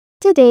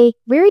Today,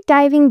 we're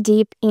diving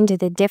deep into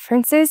the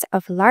differences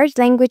of large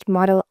language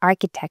model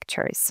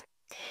architectures.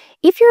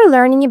 If you're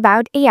learning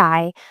about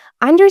AI,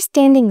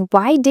 understanding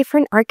why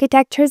different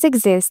architectures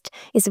exist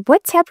is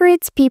what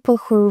separates people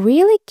who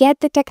really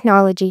get the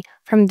technology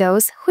from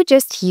those who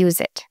just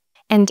use it.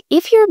 And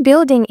if you're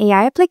building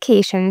AI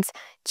applications,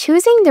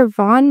 choosing the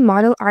wrong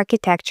model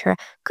architecture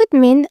could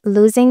mean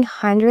losing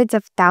hundreds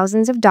of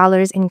thousands of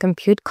dollars in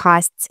compute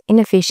costs and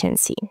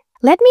efficiency.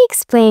 Let me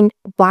explain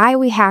why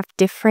we have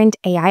different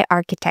AI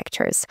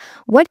architectures,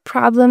 what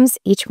problems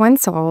each one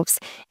solves,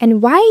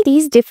 and why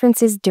these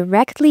differences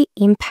directly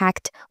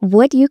impact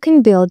what you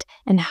can build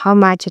and how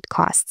much it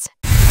costs.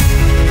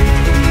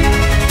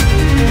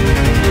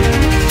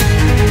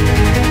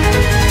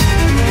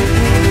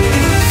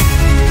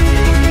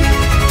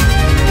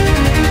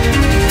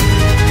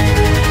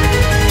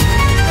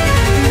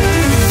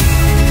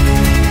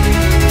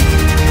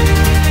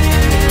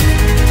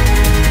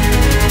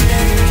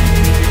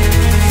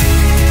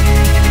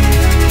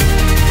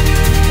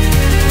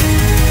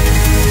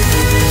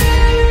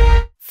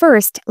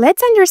 First,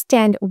 let's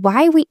understand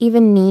why we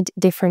even need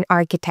different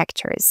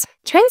architectures.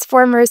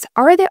 Transformers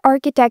are the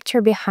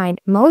architecture behind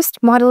most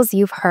models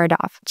you've heard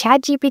of.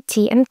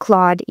 ChatGPT and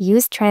Claude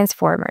use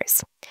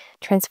transformers.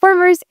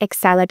 Transformers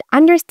excel at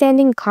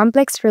understanding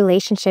complex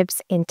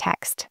relationships in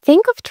text.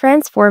 Think of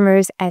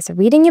transformers as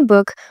reading a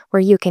book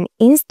where you can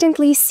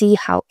instantly see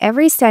how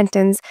every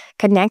sentence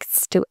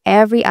connects to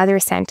every other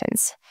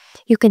sentence.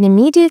 You can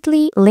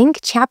immediately link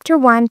chapter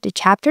 1 to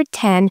chapter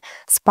 10,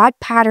 spot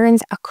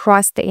patterns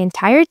across the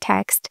entire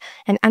text,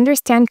 and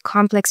understand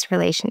complex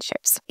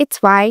relationships.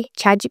 It's why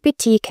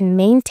ChatGPT can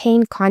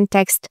maintain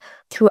context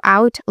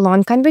throughout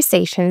long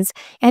conversations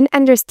and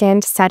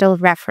understand subtle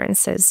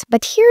references.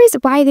 But here is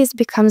why this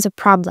becomes a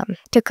problem.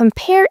 To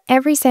compare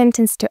every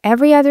sentence to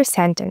every other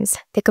sentence,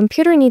 the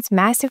computer needs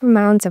massive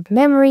amounts of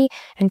memory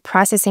and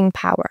processing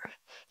power.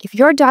 If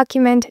your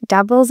document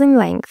doubles in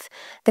length,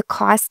 the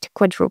cost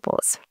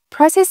quadruples.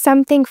 Process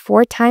something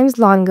 4 times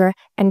longer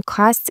and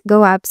costs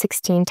go up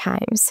 16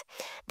 times.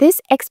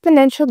 This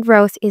exponential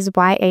growth is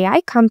why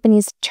AI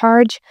companies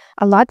charge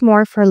a lot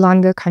more for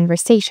longer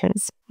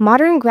conversations.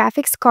 Modern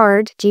graphics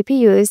card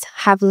GPUs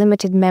have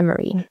limited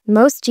memory.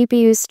 Most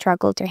GPUs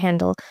struggle to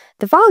handle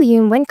the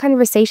volume when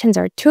conversations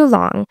are too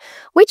long,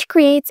 which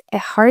creates a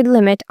hard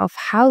limit of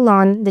how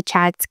long the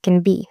chats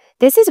can be.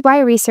 This is why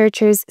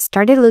researchers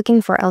started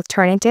looking for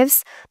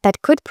alternatives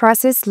that could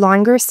process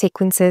longer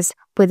sequences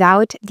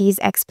without these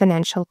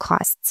exponential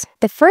costs.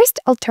 The first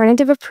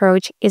alternative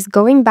approach is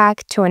going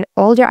back to an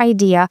older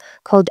idea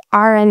called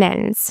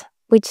RNNs,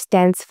 which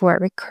stands for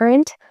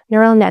recurrent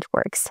neural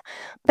networks,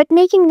 but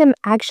making them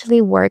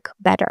actually work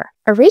better.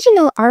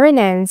 Original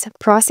RNNs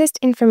processed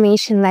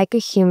information like a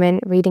human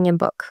reading a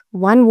book,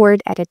 one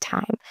word at a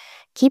time,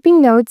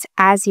 keeping notes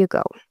as you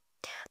go.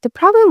 The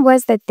problem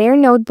was that their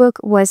notebook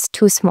was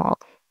too small.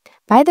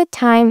 By the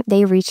time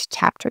they reached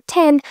chapter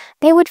 10,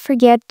 they would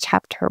forget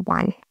chapter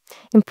 1.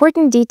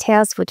 Important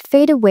details would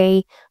fade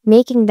away,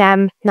 making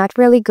them not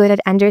really good at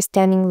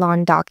understanding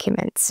long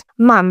documents.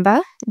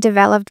 Mamba,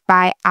 developed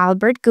by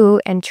Albert Gu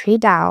and Tri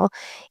Dao,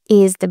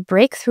 is the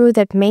breakthrough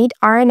that made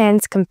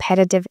RNNs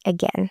competitive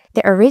again.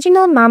 The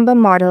original Mamba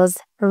models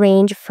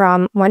range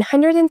from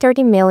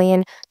 130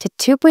 million to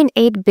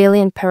 2.8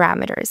 billion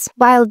parameters.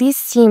 While these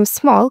seem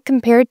small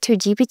compared to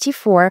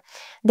GPT-4,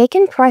 they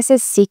can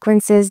process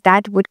sequences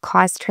that would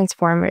cause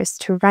transformers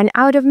to run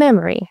out of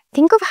memory.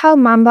 Think of how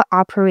Mamba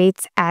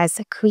operates as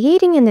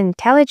creating an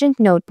intelligent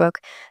notebook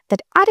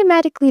that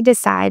automatically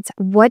decides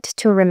what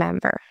to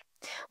remember.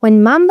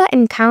 When Mamba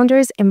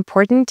encounters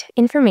important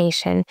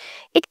information,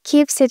 it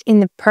keeps it in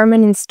the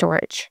permanent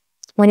storage.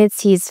 When it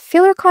sees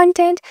filler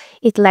content,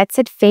 it lets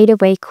it fade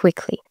away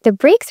quickly. The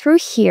breakthrough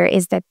here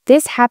is that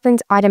this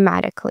happens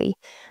automatically.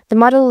 The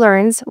model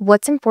learns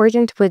what's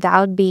important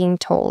without being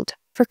told.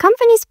 For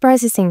companies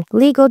processing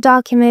legal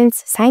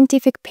documents,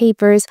 scientific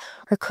papers,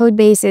 or code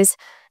bases,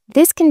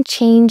 this can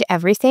change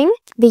everything.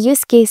 The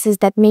use cases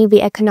that may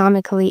be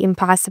economically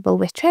impossible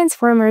with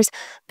transformers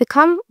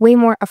become way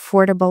more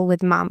affordable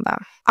with Mamba.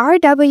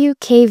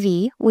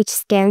 RWKV, which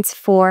stands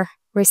for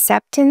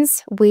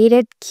Receptance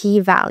Weighted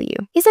Key Value,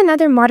 is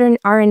another modern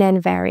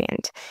RNN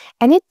variant,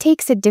 and it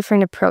takes a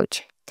different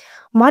approach.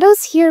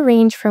 Models here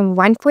range from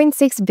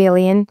 1.6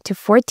 billion to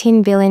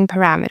 14 billion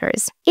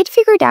parameters. It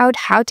figured out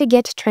how to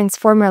get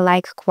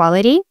transformer-like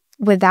quality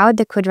without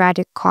the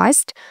quadratic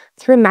cost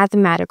through a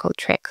mathematical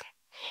trick.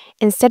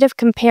 Instead of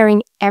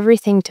comparing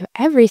everything to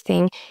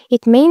everything,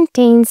 it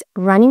maintains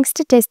running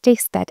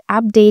statistics that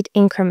update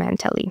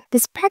incrementally.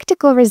 This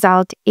practical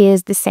result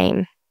is the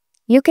same.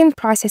 You can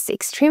process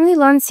extremely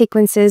long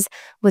sequences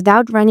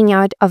without running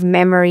out of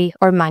memory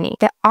or money.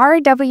 The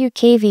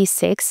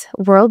RWKV6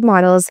 world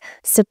models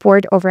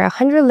support over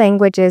 100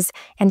 languages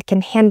and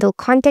can handle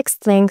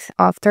context length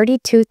of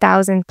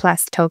 32,000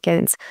 plus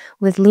tokens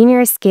with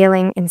linear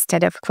scaling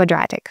instead of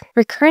quadratic.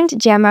 Recurrent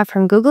Gemma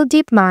from Google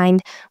DeepMind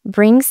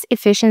brings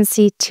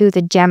efficiency to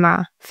the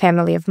Gemma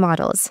family of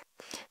models.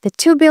 The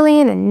 2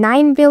 billion and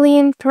 9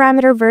 billion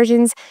parameter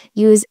versions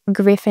use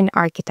Griffin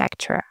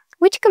architecture,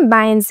 which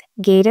combines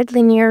gated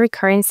linear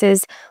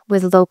recurrences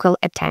with local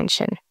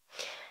attention.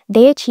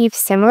 They achieve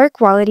similar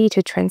quality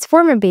to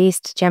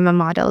transformer-based Gemma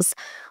models,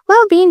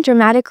 while being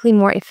dramatically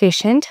more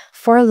efficient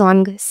for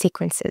long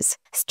sequences.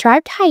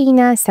 Striped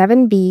Hyena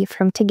 7B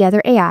from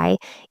Together AI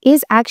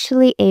is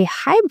actually a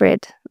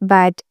hybrid,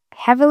 but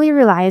heavily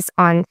relies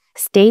on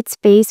state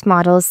space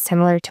models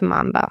similar to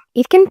Mamba.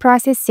 It can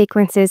process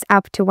sequences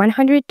up to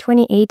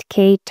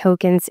 128K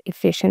tokens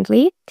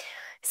efficiently,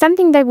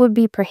 something that would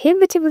be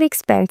prohibitively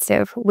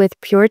expensive with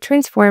pure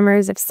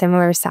transformers of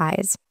similar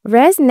size.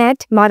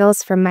 ResNet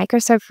models from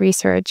Microsoft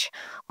Research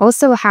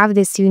also have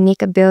this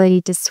unique ability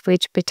to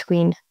switch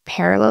between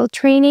parallel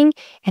training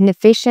and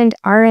efficient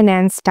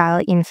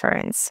RNN-style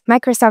inference.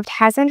 Microsoft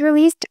hasn't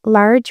released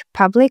large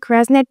public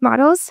ResNet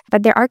models,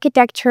 but their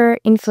architecture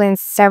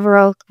influenced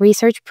several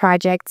research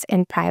projects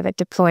and private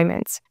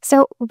deployments.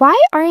 So why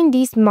aren't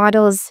these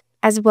models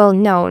as well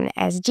known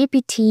as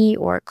GPT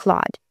or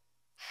Claude?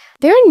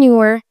 They're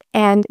newer,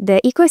 and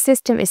the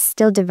ecosystem is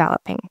still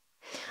developing.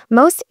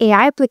 Most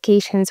AI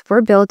applications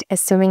were built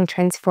assuming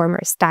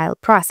transformer-style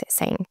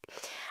processing.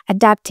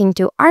 Adapting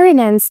to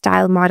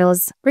RNN-style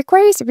models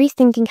requires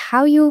rethinking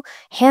how you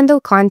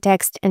handle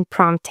context and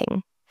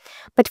prompting.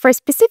 But for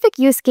specific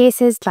use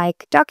cases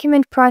like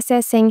document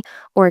processing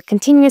or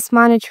continuous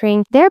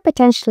monitoring, they're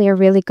potentially a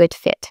really good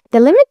fit. The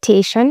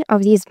limitation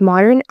of these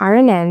modern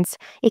RNNs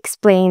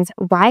explains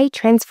why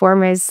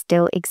transformers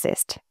still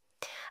exist.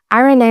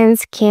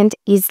 RNNs can't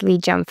easily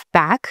jump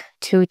back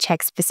to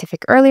check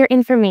specific earlier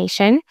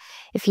information.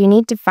 If you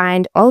need to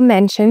find all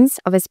mentions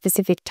of a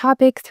specific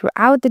topic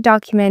throughout the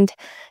document,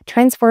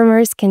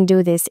 transformers can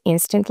do this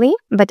instantly,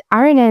 but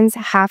RNNs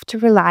have to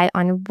rely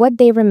on what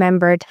they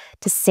remembered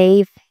to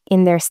save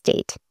in their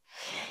state.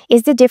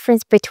 Is the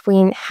difference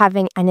between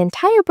having an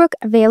entire book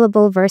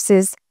available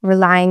versus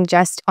relying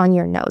just on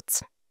your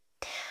notes.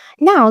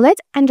 Now,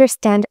 let's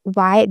understand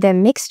why the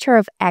mixture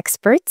of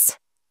experts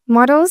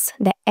models,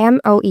 the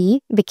MoE,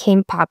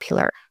 became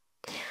popular.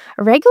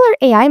 Regular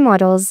AI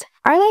models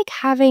are like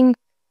having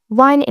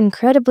one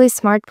incredibly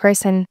smart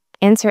person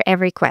answer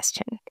every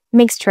question.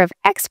 Mixture of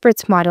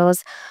experts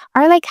models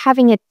are like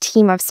having a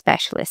team of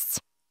specialists.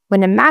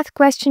 When a math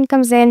question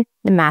comes in,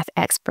 the math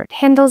expert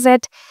handles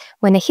it.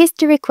 When a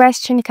history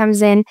question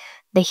comes in,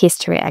 the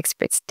history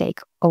experts take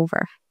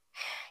over.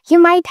 You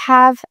might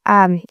have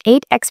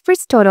 8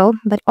 experts total,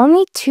 but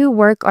only 2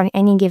 work on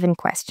any given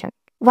question.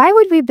 Why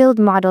would we build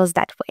models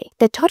that way?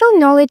 The total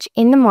knowledge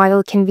in the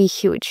model can be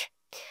huge.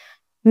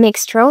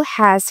 Mixtral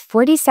has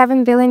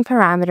 47 billion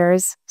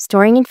parameters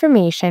storing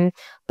information,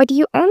 but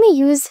you only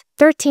use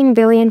 13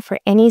 billion for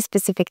any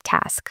specific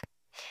task.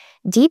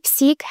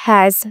 DeepSeek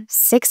has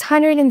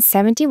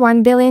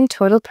 671 billion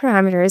total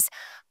parameters,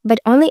 but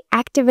only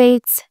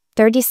activates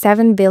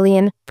 37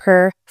 billion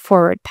per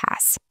forward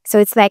pass. So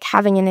it's like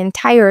having an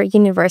entire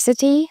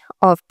university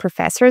of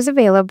professors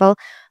available,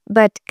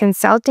 but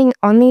consulting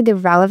only the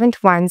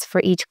relevant ones for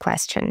each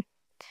question.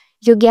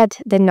 You get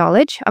the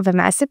knowledge of a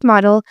massive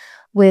model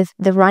with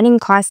the running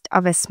cost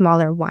of a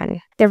smaller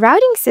one. The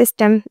routing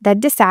system that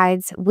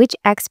decides which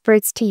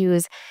experts to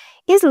use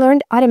is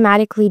learned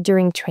automatically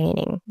during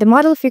training. The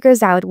model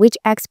figures out which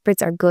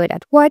experts are good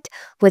at what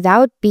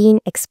without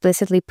being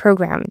explicitly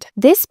programmed.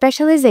 This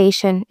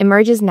specialization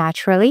emerges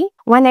naturally.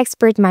 One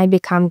expert might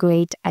become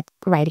great at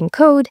writing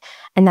code,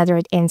 another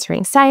at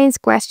answering science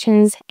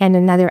questions, and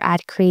another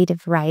at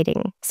creative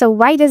writing. So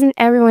why doesn't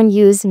everyone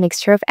use a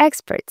mixture of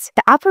experts?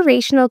 The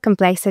operational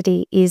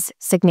complexity is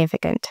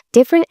significant.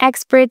 Different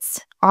experts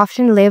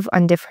often live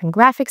on different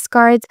graphics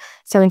cards,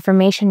 so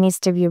information needs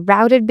to be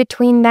routed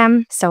between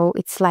them. So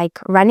it's like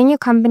running a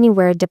company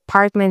where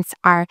departments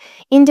are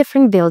in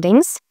different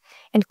buildings,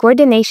 and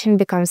coordination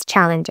becomes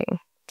challenging.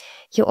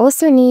 You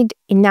also need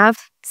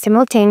enough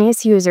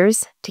simultaneous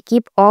users to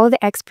keep all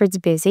the experts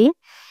busy.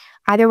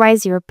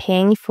 Otherwise, you're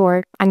paying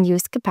for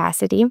unused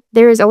capacity.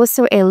 There is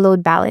also a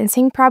load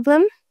balancing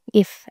problem.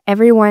 If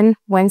everyone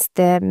wants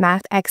the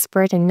math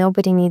expert and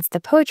nobody needs the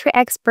poetry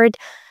expert,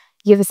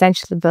 you've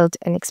essentially built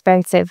an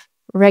expensive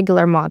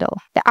regular model.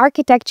 The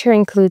architecture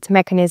includes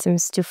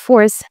mechanisms to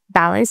force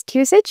balanced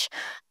usage,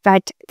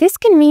 but this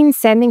can mean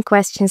sending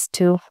questions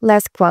to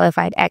less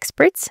qualified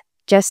experts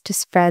just to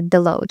spread the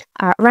load.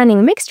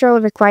 Running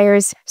Mixtral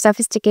requires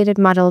sophisticated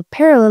model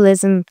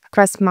parallelism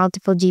across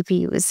multiple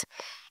GPUs.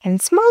 And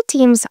small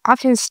teams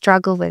often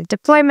struggle with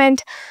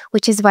deployment,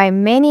 which is why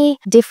many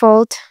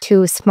default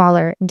to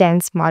smaller,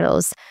 dense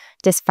models,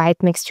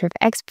 despite mixture of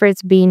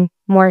experts being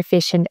more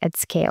efficient at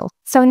scale.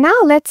 So now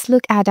let's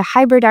look at a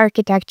hybrid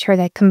architecture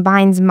that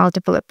combines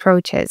multiple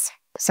approaches.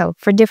 So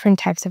for different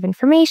types of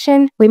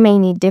information, we may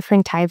need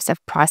different types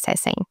of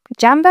processing.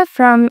 Jamba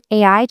from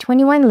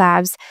AI21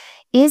 Labs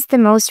is the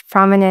most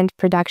prominent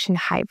production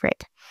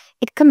hybrid.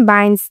 It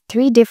combines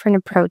 3 different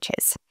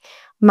approaches: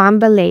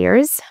 Mamba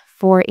layers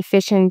for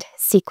efficient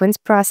sequence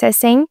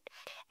processing,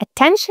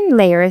 attention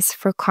layers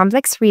for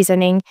complex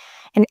reasoning,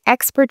 and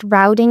expert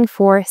routing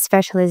for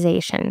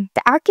specialization.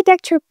 The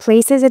architecture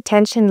places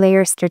attention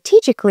layers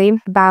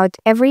strategically about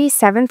every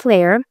 7th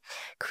layer,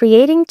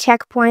 creating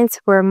checkpoints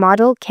where a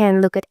model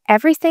can look at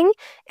everything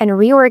and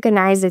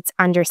reorganize its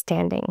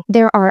understanding.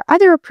 There are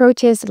other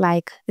approaches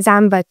like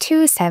Mamba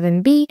 2,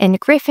 7B, and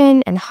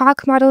Griffin and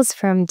Hawk models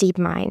from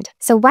DeepMind.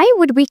 So why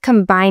would we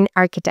combine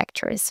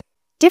architectures?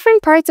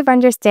 Different parts of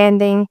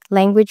understanding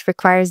language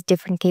requires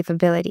different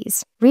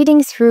capabilities.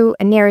 Reading through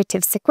a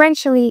narrative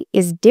sequentially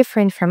is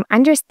different from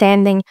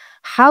understanding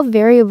how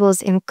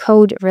variables in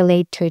code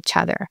relate to each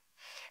other.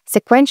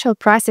 Sequential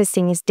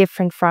processing is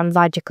different from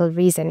logical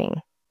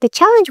reasoning. The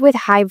challenge with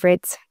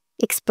hybrids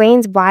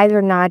explains why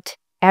they're not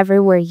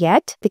everywhere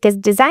yet, because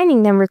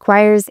designing them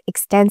requires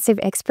extensive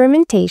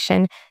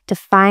experimentation to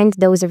find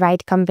those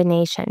right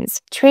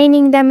combinations.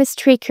 Training them is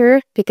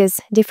trickier because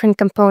different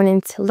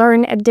components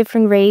learn at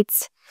different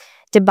rates.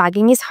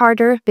 Debugging is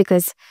harder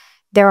because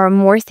there are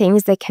more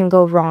things that can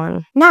go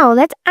wrong. Now,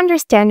 let's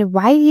understand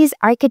why these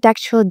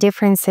architectural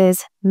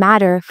differences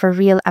matter for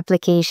real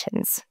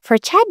applications. For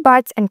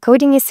chatbots and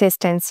coding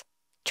assistants,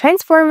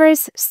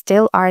 transformers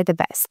still are the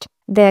best.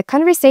 The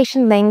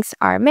conversation lengths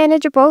are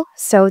manageable,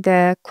 so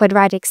the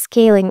quadratic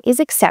scaling is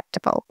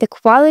acceptable. The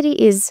quality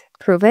is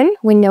proven.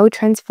 We know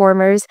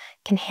transformers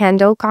can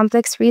handle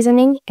complex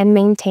reasoning and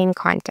maintain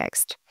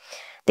context.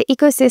 The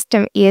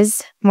ecosystem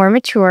is more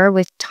mature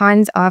with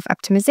tons of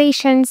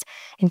optimizations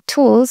and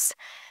tools,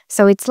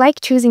 so it's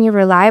like choosing a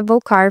reliable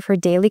car for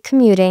daily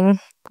commuting,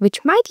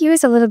 which might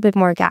use a little bit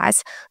more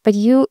gas, but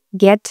you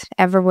get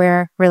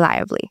everywhere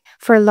reliably.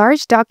 For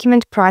large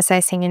document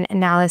processing and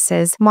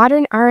analysis,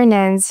 modern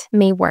RNNs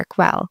may work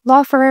well.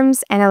 Law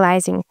firms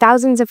analyzing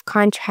thousands of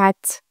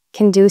contracts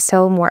can do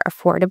so more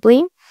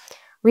affordably.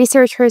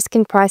 Researchers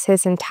can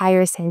process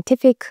entire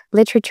scientific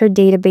literature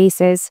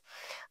databases.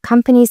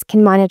 Companies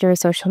can monitor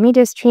social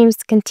media streams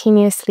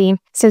continuously,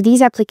 so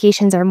these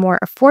applications are more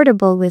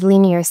affordable with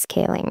linear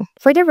scaling.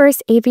 For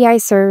diverse API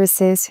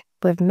services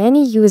with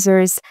many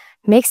users,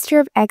 mixture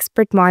of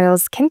expert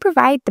models can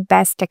provide the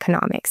best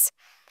economics.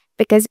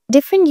 Because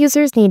different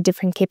users need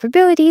different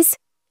capabilities,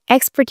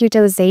 expert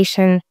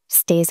utilization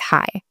stays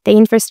high. The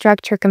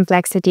infrastructure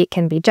complexity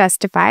can be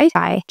justified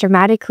by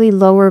dramatically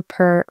lower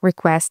per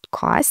request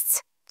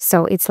costs.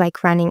 So it's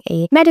like running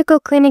a medical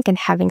clinic and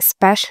having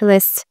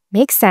specialists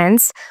makes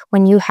sense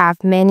when you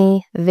have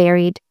many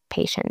varied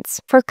patients.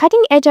 For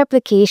cutting-edge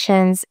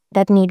applications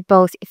that need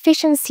both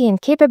efficiency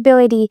and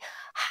capability,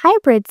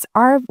 hybrids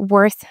are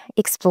worth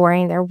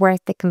exploring. They're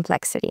worth the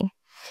complexity.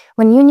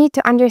 When you need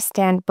to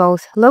understand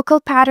both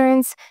local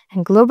patterns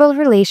and global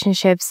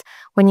relationships,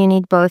 when you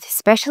need both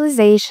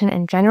specialization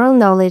and general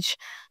knowledge,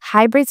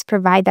 hybrids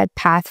provide that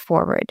path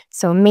forward.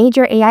 So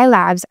major AI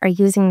labs are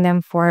using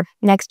them for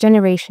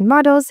next-generation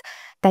models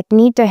that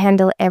need to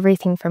handle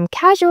everything from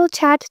casual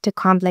chat to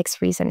complex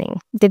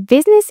reasoning. The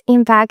business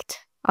impact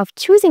of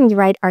choosing the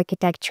right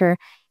architecture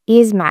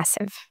is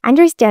massive.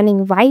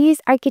 Understanding why these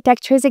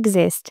architectures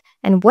exist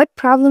and what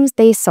problems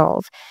they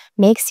solve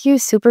makes you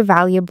super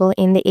valuable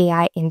in the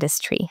AI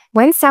industry.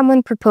 When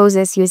someone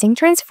proposes using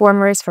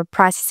transformers for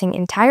processing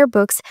entire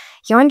books,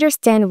 you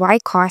understand why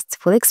costs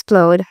will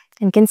explode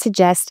and can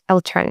suggest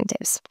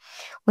alternatives.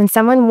 When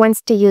someone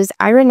wants to use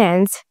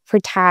RNNs for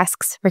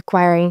tasks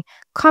requiring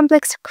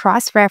complex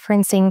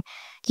cross-referencing,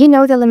 you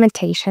know the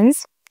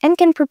limitations and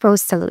can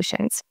propose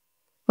solutions.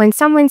 When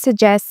someone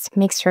suggests a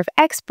mixture of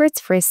experts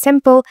for a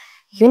simple,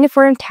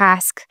 uniform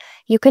task,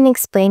 you can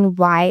explain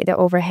why the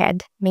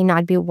overhead may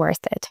not be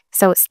worth it.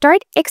 So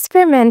start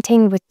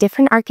experimenting with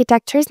different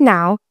architectures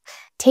now,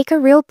 take a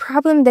real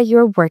problem that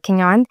you're working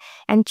on,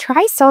 and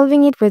try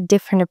solving it with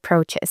different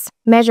approaches.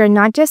 Measure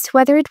not just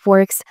whether it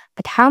works,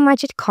 but how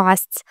much it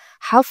costs,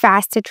 how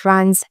fast it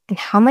runs, and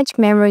how much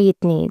memory it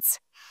needs.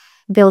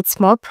 Build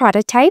small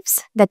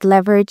prototypes that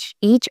leverage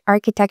each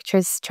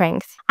architecture's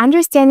strength.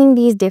 Understanding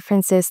these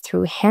differences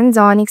through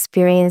hands-on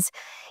experience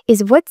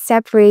is what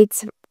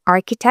separates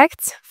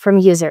architects from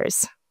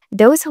users.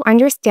 Those who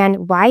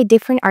understand why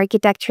different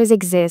architectures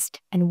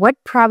exist and what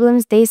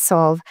problems they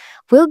solve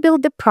will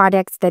build the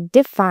products that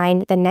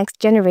define the next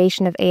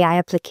generation of AI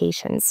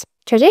applications.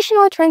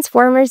 Traditional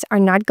transformers are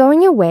not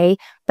going away,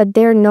 but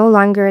they're no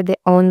longer the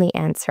only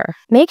answer.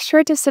 Make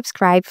sure to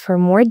subscribe for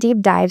more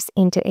deep dives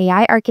into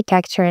AI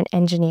architecture and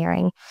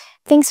engineering.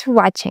 Thanks for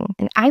watching,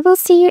 and I will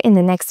see you in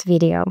the next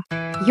video.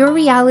 Your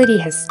reality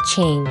has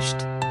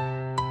changed.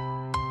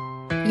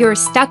 You're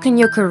stuck in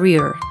your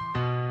career.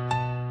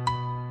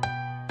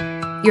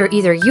 You're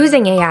either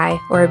using AI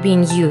or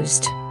being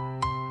used.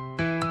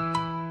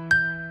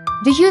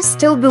 Do you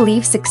still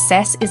believe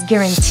success is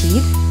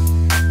guaranteed?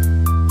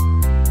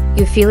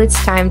 You feel it's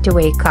time to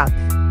wake up.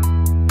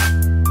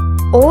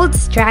 Old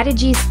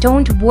strategies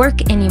don't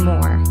work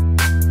anymore.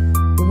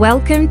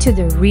 Welcome to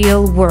the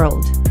real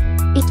world.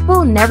 It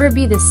will never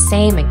be the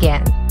same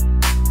again.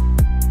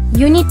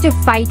 You need to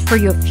fight for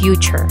your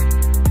future.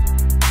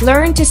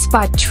 Learn to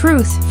spot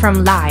truth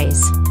from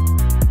lies.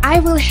 I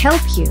will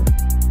help you.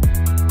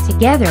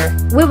 Together,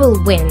 we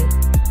will win.